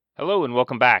Hello and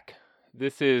welcome back.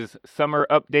 This is summer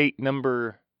update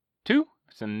number 2.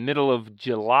 It's in the middle of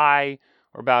July.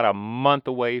 We're about a month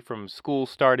away from school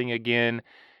starting again.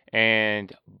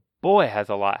 And boy, has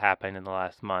a lot happened in the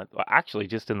last month. Well, actually,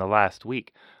 just in the last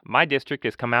week. My district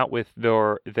has come out with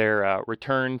their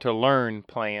return to learn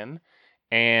plan.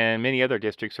 And many other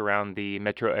districts around the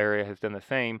metro area has done the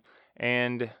same.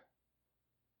 And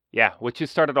yeah, which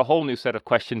has started a whole new set of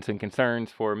questions and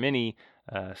concerns for many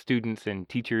students and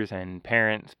teachers and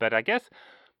parents. But I guess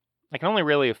I can only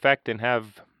really affect and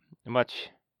have much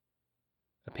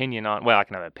opinion on. Well, I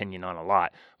can have opinion on a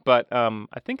lot, but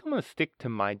I think I'm going to stick to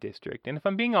my district. And if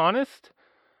I'm being honest,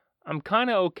 I'm kind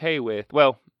of okay with.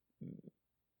 Well,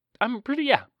 I'm pretty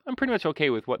much okay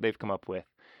with what they've come up with.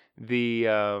 The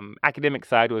academic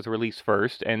side was released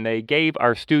first, and they gave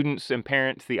our students and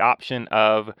parents the option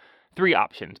of 3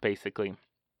 options basically.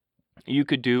 You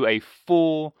could do a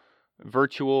full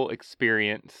virtual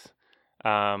experience,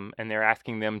 and they're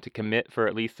asking them to commit for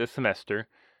at least a semester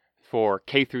for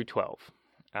K through 12.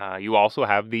 You also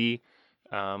have the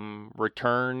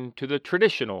return to the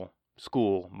traditional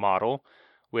school model,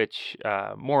 which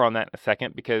more on that in a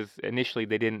second, because initially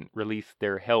they didn't release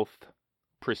their health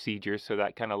procedures, so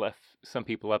that kind of left some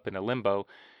people up in a limbo.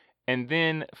 And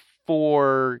then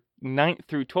for 9th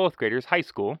through 12th graders, high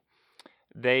school,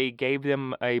 they gave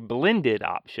them a blended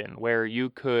option where you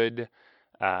could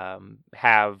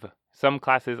have some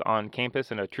classes on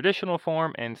campus in a traditional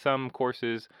form and some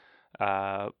courses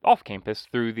off campus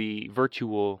through the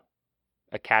virtual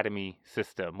academy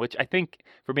system, which I think,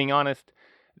 for being honest,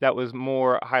 that was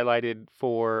more highlighted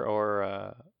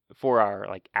for our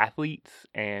like athletes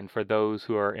and for those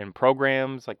who are in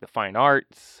programs like the fine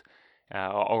arts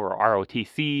or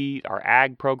ROTC, our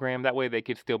ag program. That way they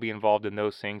could still be involved in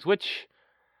those things, which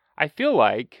I feel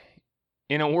like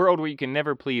in a world where you can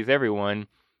never please everyone,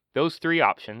 those 3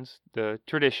 options, the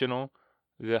traditional,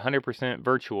 the 100%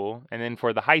 virtual, and then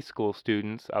for the high school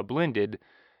students, a blended,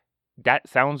 that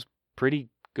sounds pretty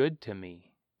good to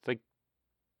me. It's like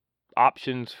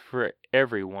options for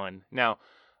everyone. Now,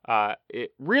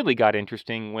 it really got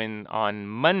interesting when on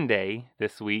Monday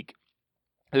this week,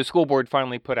 the school board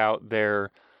finally put out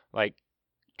their like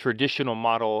traditional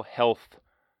model health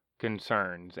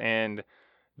concerns, and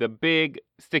the big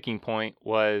sticking point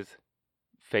was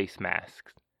face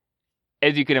masks.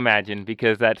 As you can imagine,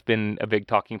 because that's been a big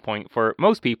talking point for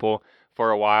most people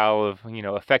for a while of,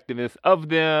 effectiveness of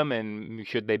them and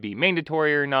should they be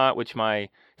mandatory or not, which my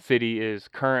city is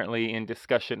currently in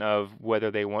discussion of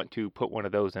whether they want to put one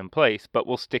of those in place, but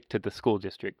we'll stick to the school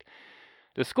district.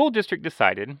 The school district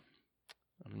decided,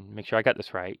 make sure I got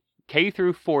this right, K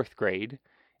through 4th grade,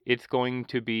 it's going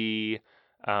to be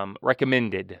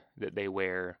recommended that they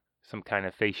wear some kind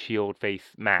of face shield, face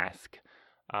mask.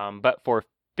 But for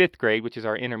 5th grade, which is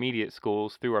our intermediate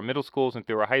schools, through our middle schools and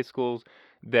through our high schools,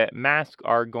 that masks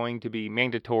are going to be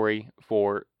mandatory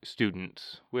for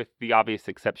students, with the obvious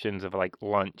exceptions of like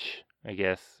lunch, I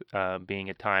guess,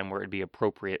 being a time where it'd be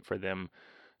appropriate for them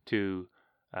to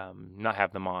not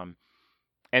have them on.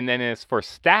 And then as for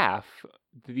staff,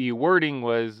 the wording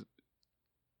was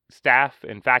staff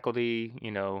and faculty,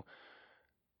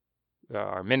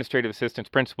 our administrative assistants,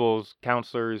 principals,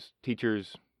 counselors,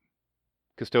 teachers,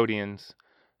 custodians,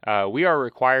 we are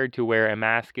required to wear a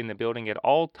mask in the building at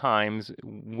all times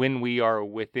when we are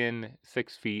within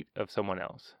 6 feet of someone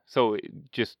else. So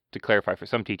just to clarify for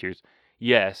some teachers,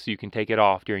 yes, you can take it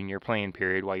off during your plan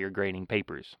period while you're grading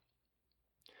papers.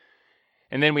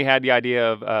 And then we had the idea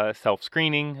of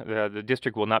self-screening. The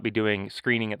district will not be doing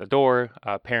screening at the door.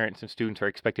 Parents and students are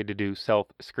expected to do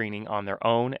self-screening on their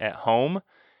own at home.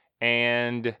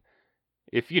 And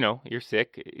if, you're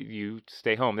sick, you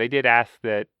stay home. They did ask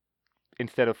that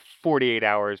instead of 48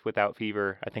 hours without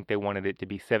fever, I think they wanted it to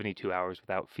be 72 hours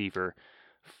without fever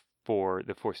for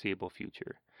the foreseeable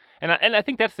future. And I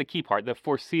think that's the key part, the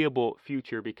foreseeable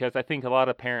future, because I think a lot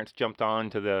of parents jumped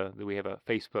on to we have a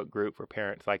Facebook group where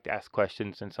parents like to ask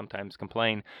questions and sometimes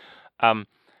complain. I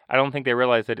don't think they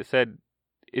realized that it said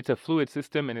it's a fluid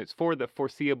system and it's for the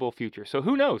foreseeable future. So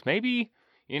who knows? Maybe,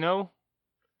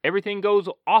 everything goes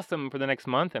awesome for the next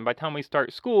month, and by the time we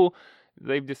start school,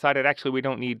 they've decided actually we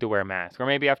don't need to wear masks, or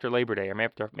maybe after Labor Day,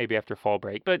 or maybe after fall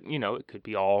break. But, it could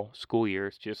be all school year.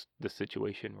 It's just the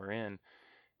situation we're in.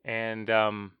 And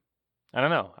I don't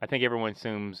know. I think everyone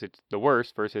assumes it's the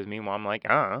worst versus meanwhile I'm like,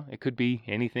 it could be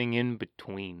anything in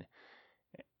between.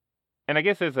 And I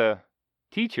guess as a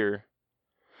teacher,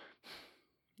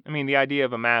 the idea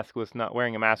of a mask was not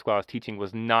wearing a mask while I was teaching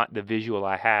was not the visual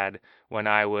I had when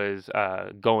I was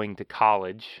going to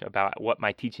college about what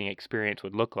my teaching experience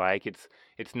would look like.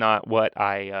 It's not what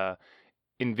I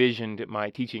envisioned my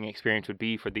teaching experience would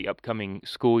be for the upcoming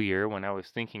school year when I was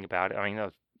thinking about it. I mean, that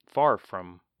was far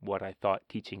from what I thought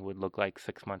teaching would look like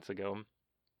 6 months ago.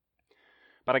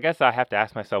 But I guess I have to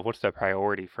ask myself, what's the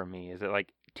priority for me? Is it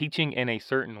like teaching in a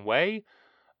certain way,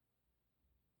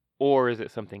 or is it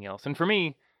something else? And for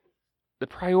me, the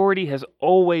priority has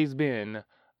always been,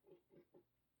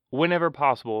 whenever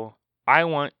possible, I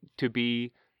want to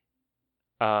be,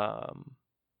 um,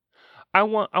 I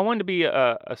want to be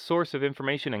a source of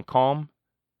information and calm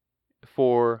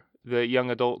for the young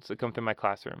adults that come through my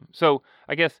classroom. So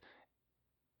I guess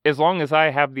as long as I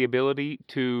have the ability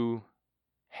to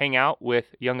hang out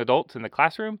with young adults in the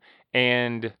classroom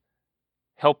and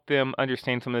help them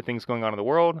understand some of the things going on in the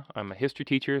world. I'm a history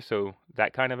teacher, so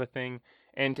that kind of a thing.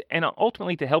 And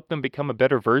ultimately to help them become a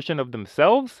better version of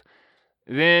themselves,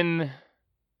 then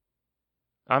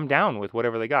I'm down with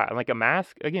whatever they got. Like a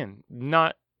mask, again,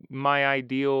 not my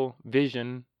ideal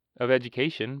vision of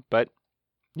education, but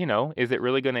is it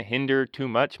really going to hinder too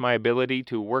much my ability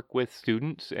to work with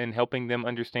students and helping them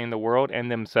understand the world and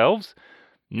themselves?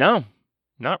 No,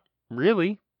 not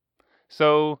really.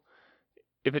 So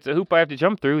if it's a hoop I have to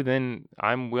jump through, then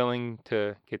I'm willing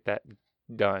to get that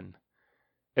done.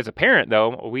 As a parent,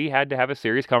 though, we had to have a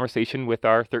serious conversation with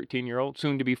our 13-year-old,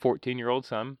 soon-to-be 14-year-old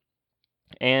son,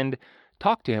 and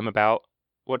talk to him about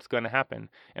what's going to happen.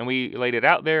 And we laid it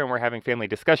out there, and we're having family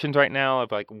discussions right now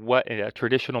of like what a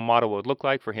traditional model would look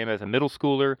like for him as a middle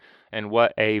schooler and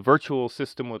what a virtual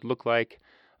system would look like.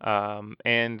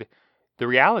 And the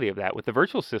reality of that, with the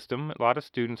virtual system, a lot of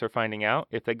students are finding out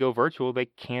if they go virtual, they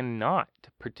cannot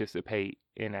participate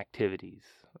in activities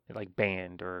like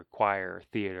band or choir or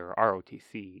theater or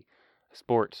ROTC,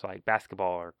 sports like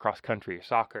basketball or cross country or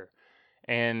soccer.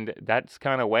 And that's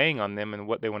kind of weighing on them and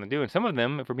what they want to do. And some of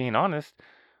them, if we're being honest,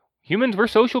 humans were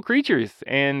social creatures.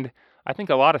 And I think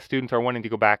a lot of students are wanting to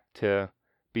go back to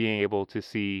being able to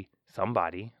see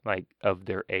somebody like of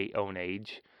their own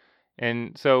age.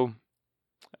 And so,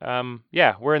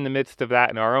 we're in the midst of that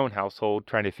in our own household,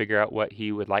 trying to figure out what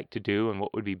he would like to do and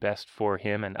what would be best for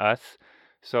him and us.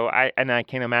 So I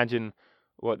can't imagine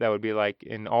what that would be like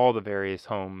in all the various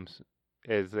homes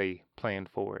as they plan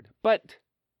forward. But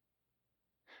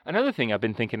another thing I've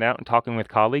been thinking out and talking with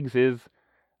colleagues is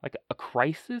like a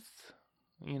crisis,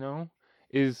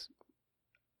 is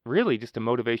really just a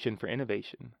motivation for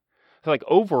innovation. So like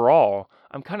overall,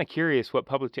 I'm kind of curious what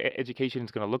public education is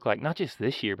going to look like, not just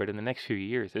this year, but in the next few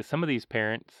years, as some of these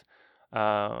parents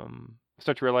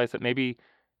start to realize that maybe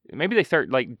they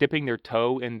start like dipping their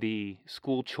toe in the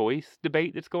school choice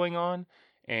debate that's going on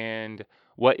and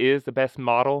what is the best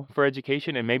model for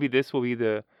education. And maybe this will be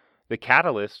the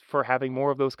catalyst for having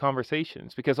more of those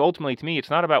conversations, because ultimately to me,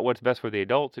 it's not about what's best for the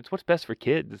adults, it's what's best for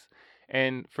kids.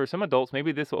 And for some adults,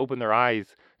 maybe this will open their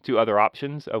eyes to other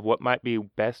options of what might be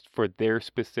best for their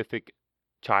specific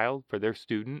child, for their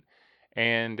student.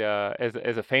 And as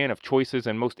a fan of choices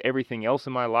and most everything else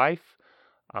in my life,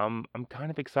 I'm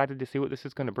kind of excited to see what this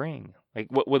is going to bring. Like,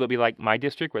 what will it be like my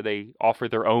district where they offer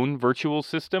their own virtual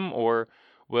system, or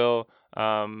will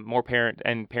more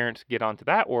parents get onto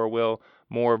that, or will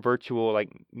more virtual, like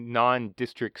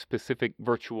non-district specific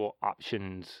virtual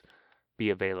options be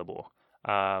available?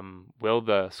 Will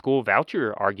the school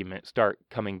voucher argument start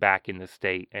coming back in the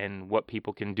state and what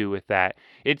people can do with that?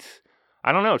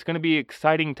 I don't know, it's going to be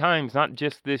exciting times, not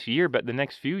just this year, but the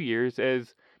next few years,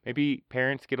 as maybe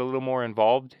parents get a little more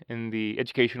involved in the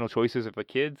educational choices of the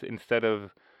kids instead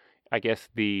of, I guess,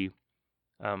 the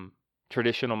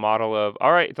traditional model of,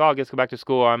 all right, it's all, let's go back to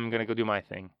school, I'm going to go do my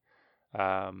thing.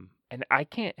 And I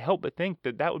can't help but think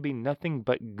that would be nothing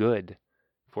but good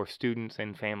for students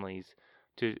and families,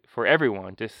 for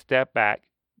everyone to step back,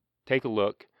 take a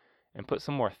look, and put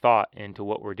some more thought into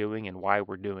what we're doing and why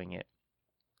we're doing it.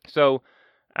 So,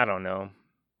 I don't know.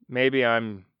 Maybe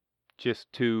I'm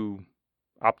just too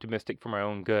optimistic for my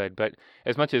own good, but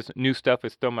as much as new stuff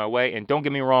is thrown my way, and don't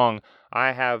get me wrong,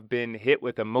 I have been hit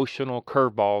with emotional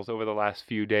curveballs over the last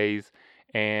few days,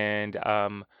 and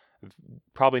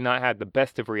probably not had the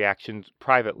best of reactions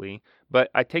privately,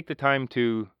 but I take the time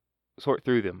to sort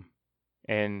through them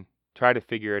and try to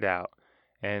figure it out.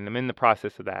 And I'm in the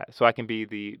process of that, so I can be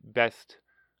the best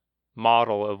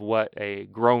model of what a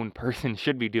grown person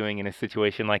should be doing in a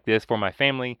situation like this for my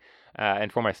family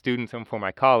and for my students and for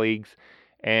my colleagues.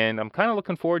 And I'm kind of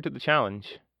looking forward to the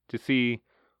challenge to see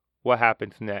what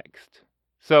happens next.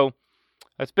 So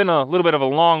it's been a little bit of a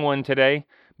long one today,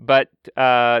 but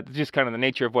just kind of the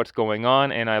nature of what's going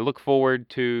on. And I look forward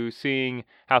to seeing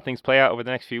how things play out over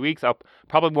the next few weeks. I'll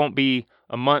probably won't be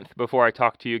a month before I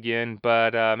talk to you again,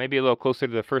 but maybe a little closer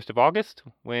to the 1st of August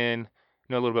when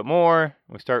know a little bit more.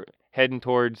 We start heading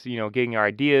towards, getting our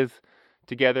ideas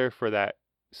together for that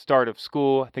start of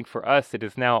school. I think for us, it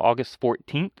is now August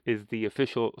 14th is the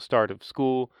official start of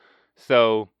school.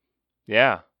 So,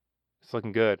 yeah, it's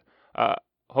looking good. Uh,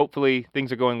 Hopefully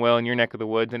things are going well in your neck of the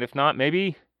woods. And if not,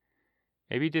 maybe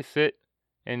just sit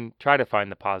and try to find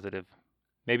the positive.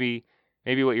 Maybe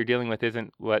what you're dealing with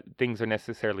isn't what things are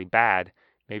necessarily bad.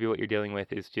 Maybe what you're dealing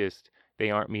with is just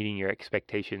they aren't meeting your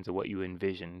expectations of what you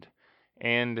envisioned.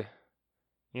 And,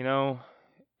 you know,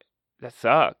 that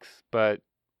sucks, but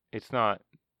it's not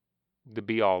the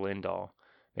be all end all.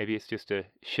 Maybe it's just a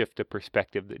shift of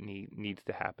perspective that needs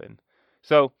to happen.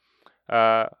 So,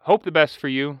 hope the best for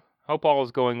you. Hope all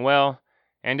is going well.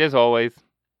 And as always,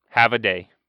 have a day.